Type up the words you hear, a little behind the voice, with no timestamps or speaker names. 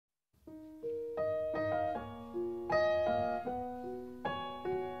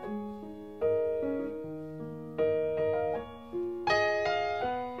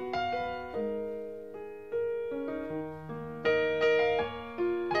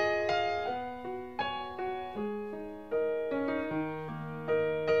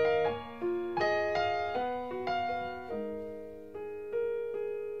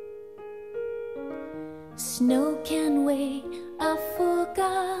snow can wait, I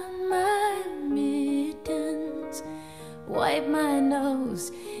forgot my mittens. Wipe my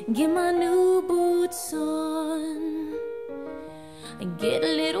nose, get my new boots on. I get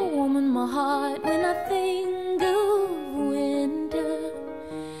a little warm in my heart when I think of winter.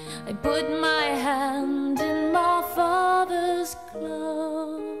 I put my hand in my father's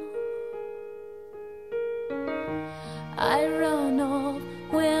glove. I run off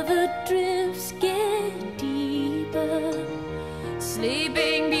where the drifts get deeper.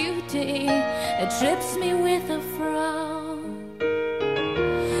 Sleeping Beauty, it trips me with a frown.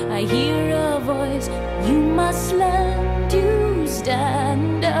 I hear a voice, you must learn to stand